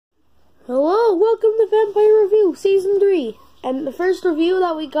Hello, welcome to Vampire Review Season 3. And the first review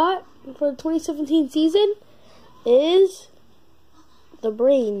that we got for the 2017 season is the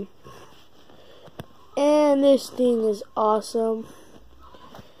brain. And this thing is awesome.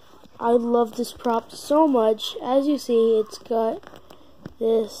 I love this prop so much. As you see, it's got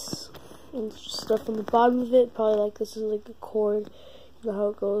this and stuff on the bottom of it. Probably like this is like a cord. You know how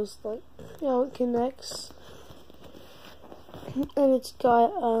it goes, like, you know, it connects. And it's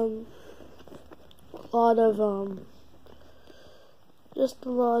got just a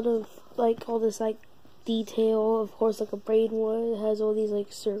lot of like all this like detail, of course, like a brain would. It has all these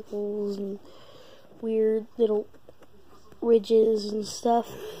like circles and weird little ridges and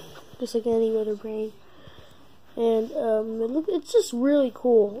stuff, just like any other brain. And it's just really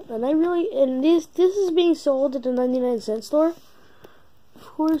cool. And this is being sold at the 99-cent store, of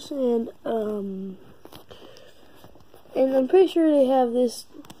course. And I'm pretty sure they have this.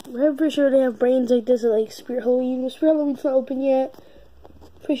 I'm pretty sure they have brains like this at like Spirit Halloween. Spirit Halloween's not open yet.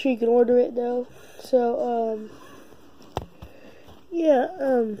 Pretty sure you can order it though. So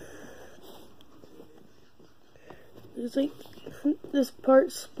there's like this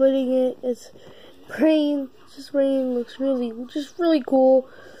part splitting it. It's brain. This brain looks really cool.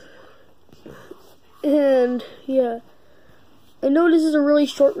 And yeah, I know this is a really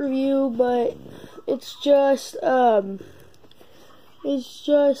short review, but it's just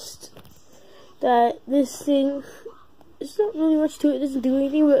that this thing, it's not really much to it. It doesn't do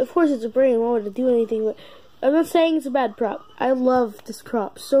anything, but of course it's a brain. Why would it do anything? But I'm not saying it's a bad prop. I love this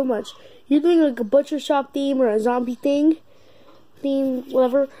prop so much. You're doing like a butcher shop theme or a zombie theme,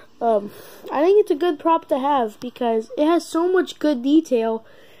 whatever. I think it's a good prop to have because it has so much good detail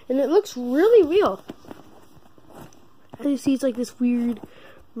and it looks really real. As you see, it's like this weird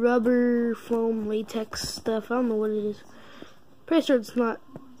rubber foam latex stuff. I don't know what it is. Pretty sure it's not.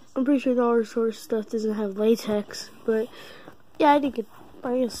 I'm pretty sure dollar store stuff doesn't have latex, but yeah, I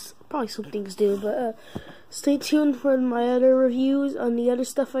guess probably some things do. But stay tuned for my other reviews on the other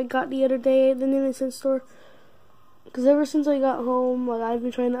stuff I got the other day at the 99-cent store. Because ever since I got home, like, I've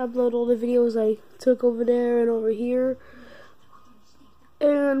been trying to upload all the videos I took over there and over here.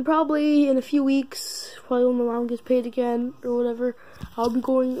 And probably in a few weeks, probably when my mom gets paid again or whatever, I'll be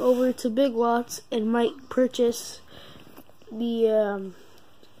going over to Big Lots and might purchase the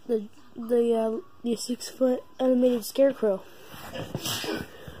 6-foot animated scarecrow.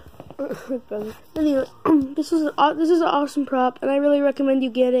 Anyway, this is an awesome prop, and I really recommend you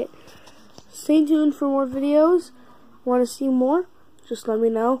get it. Stay tuned for more videos. Want to see more? Just let me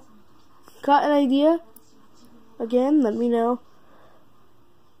know. Got an idea? Again, let me know.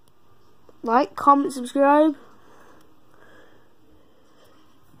 Like, comment, subscribe.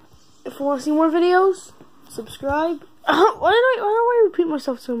 If you want to see more videos, subscribe. Why do I repeat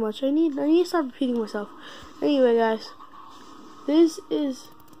myself so much? I need to stop repeating myself. Anyway, guys, this is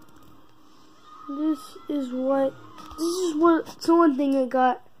one thing I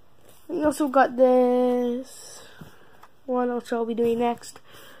got. I also got this one, which I'll be doing next.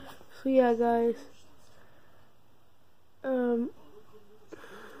 So yeah, guys.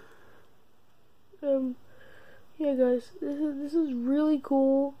 Yeah, guys, this is really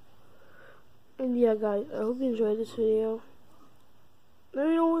cool. And yeah, guys, I hope you enjoyed this video. Let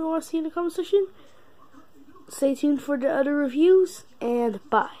me know what you want to see in the comment section. Stay tuned for the other reviews, and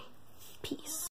bye. Peace.